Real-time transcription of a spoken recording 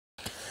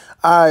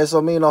All right,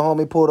 so me and the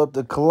homie pulled up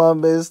to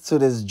Columbus to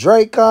this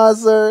Drake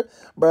concert.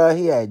 Bruh,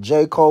 he had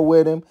J. Cole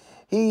with him.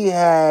 He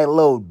had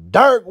Lil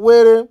Durk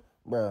with him.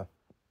 Bruh,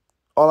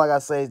 all I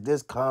gotta say is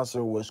this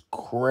concert was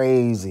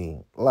crazy.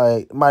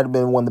 Like, it might have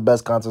been one of the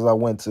best concerts I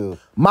went to.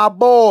 My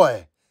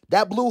boy,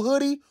 that blue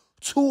hoodie,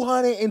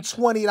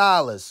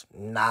 $220.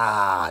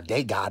 Nah,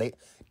 they got it.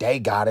 They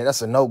got it.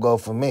 That's a no-go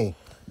for me.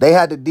 They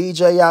had the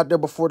DJ out there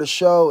before the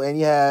show, and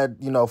you had,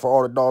 For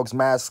All the Dogs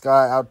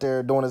mascot out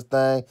there doing his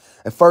thing.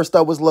 And first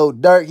up was Lil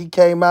Durk. He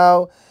came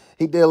out.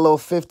 He did a little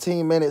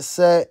 15-minute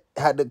set,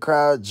 had the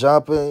crowd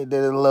jumping,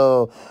 did a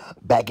little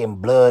Back in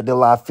Blood, did a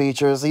lot of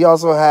features. He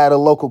also had a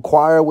local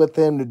choir with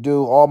him to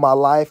do All My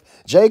Life.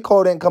 J.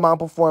 Cole didn't come out and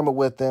perform it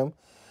with him.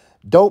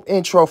 Dope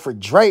intro for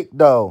Drake,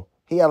 though.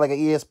 He had like an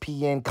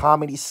ESPN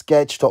comedy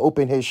sketch to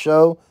open his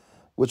show,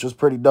 which was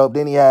pretty dope.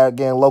 Then he had,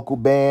 again, local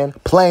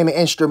band playing the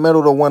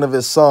instrumental to one of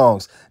his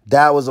songs.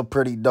 That was a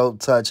pretty dope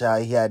touch, how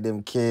he had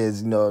them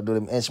kids, do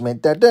them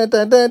instrument, bid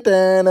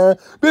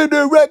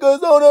the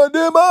records on a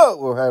demo,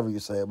 or however you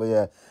say it. But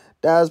yeah,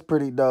 that was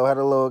pretty dope. Had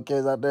the little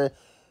kids out there.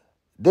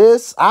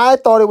 I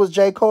thought it was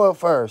J. Cole at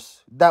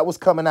first that was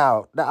coming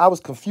out. I was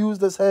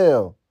confused as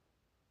hell,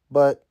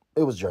 but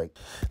it was Drake.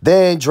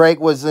 Then Drake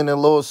was in a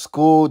little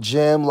school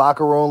gym,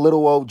 locker room,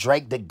 little old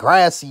Drake, the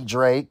grassy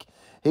Drake.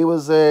 He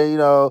was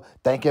there,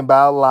 thinking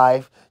about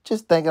life,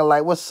 just thinking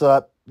like, what's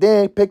up?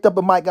 Then picked up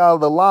a mic out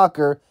of the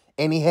locker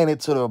and he handed it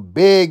to the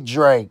big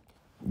Drake.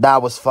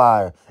 That was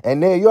fire.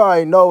 And then you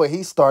already know what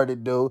he started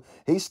to do.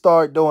 He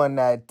started doing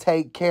that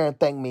Take Care and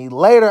Thank Me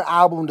Later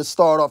album to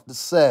start off the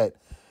set.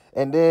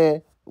 And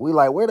then we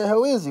like, where the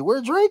hell is he?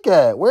 Where Drake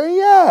at? Where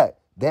he at?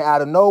 Then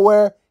out of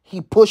nowhere, he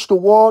pushed the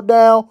wall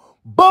down.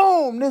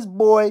 Boom! This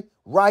boy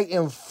right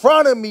in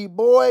front of me,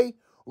 boy.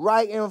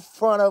 Right in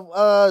front of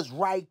us,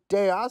 right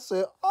there. I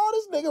said, oh,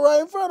 this nigga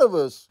right in front of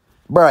us.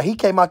 Bruh, he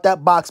came out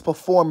that box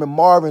performing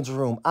Marvin's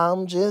Room.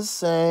 I'm just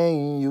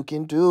saying you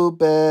can do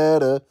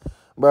better.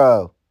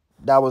 Bro,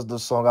 that was the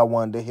song I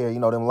wanted to hear,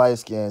 them light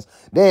skins.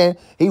 Then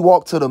he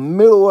walked to the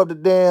middle of the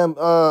damn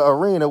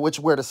arena, which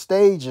where the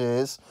stage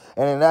is.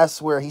 And then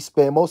that's where he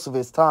spent most of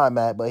his time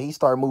at. But he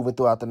started moving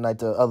throughout the night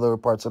to other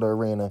parts of the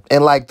arena.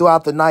 And like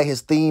throughout the night,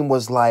 his theme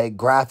was like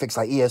graphics,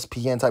 like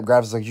ESPN type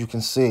graphics, like you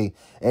can see.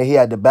 And he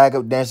had the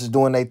backup dancers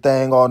doing their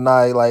thing all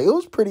night. Like, it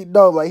was pretty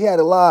dope. Like, he had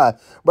it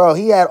live. Bro,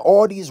 he had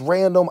all these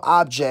random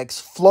objects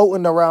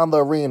floating around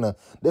the arena.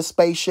 This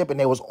spaceship, and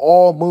they was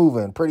all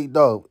moving. Pretty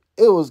dope.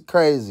 It was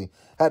crazy.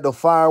 Had the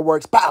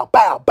fireworks, pow,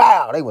 pow,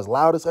 pow. They was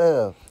loud as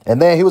hell.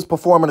 And then he was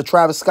performing a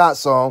Travis Scott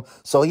song.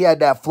 So he had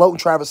that floating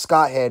Travis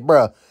Scott head,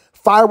 bro.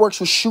 Fireworks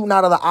was shooting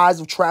out of the eyes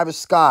of Travis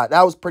Scott.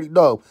 That was pretty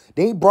dope.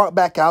 Then he brought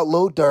back out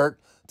Lil Durk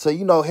to,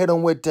 hit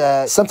him with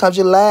that. Sometimes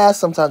you laugh,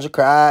 sometimes you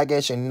cry. I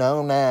guess you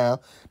know now.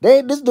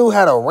 This dude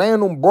had a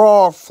random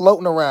bra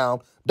floating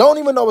around. Don't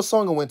even know what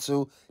song it went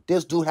to.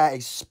 This dude had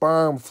a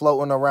sperm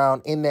floating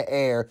around in the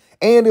air.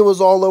 And it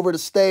was all over the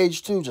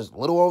stage, too. Just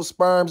little old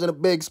sperms and a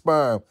big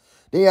sperm.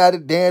 Then you had the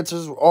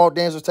dancers, all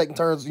dancers taking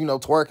turns,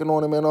 twerking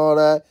on him and all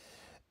that.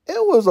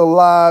 It was a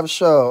live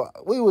show.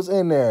 We was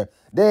in there.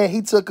 Then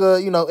he took a,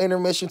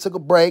 intermission, took a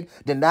break.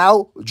 Then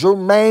now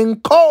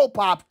Jermaine Cole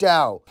popped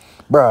out.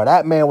 Bro,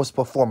 that man was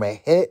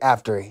performing hit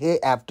after hit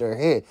after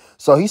hit.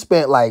 So he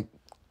spent like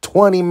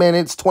 20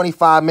 minutes,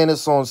 25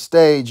 minutes on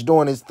stage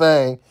doing his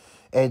thing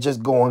and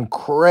just going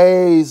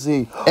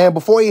crazy. And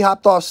before he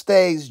hopped off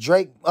stage,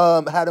 Drake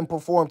had him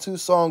perform 2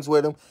 songs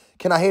with him.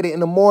 Can I Hit It in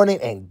the Morning?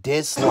 And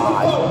This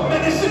Live.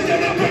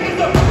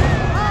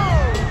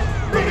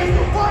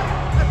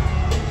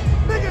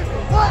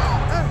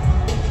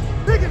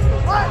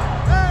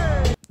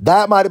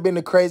 That might have been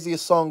the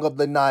craziest song of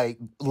the night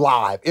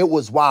live. It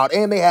was wild.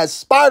 And they had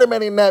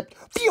Spider-Man in that,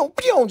 pew,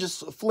 pew,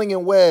 just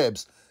flinging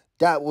webs.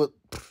 That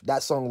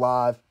song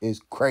live is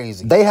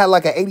crazy. They had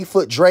like an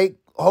 80-foot Drake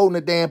holding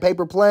a damn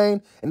paper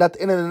plane. And at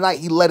the end of the night,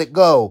 he let it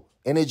go.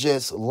 And it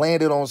just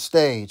landed on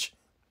stage.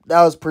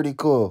 That was pretty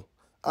cool.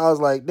 I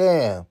was like,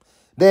 damn.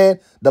 Then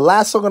the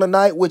last song of the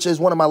night, which is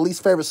one of my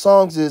least favorite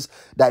songs, is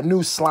that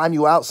new Slime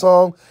You Out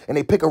song. And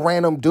they pick a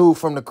random dude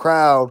from the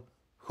crowd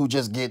who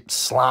just get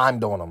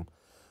slimed on them.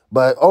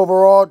 But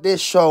overall,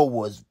 this show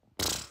was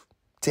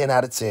 10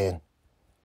 out of 10.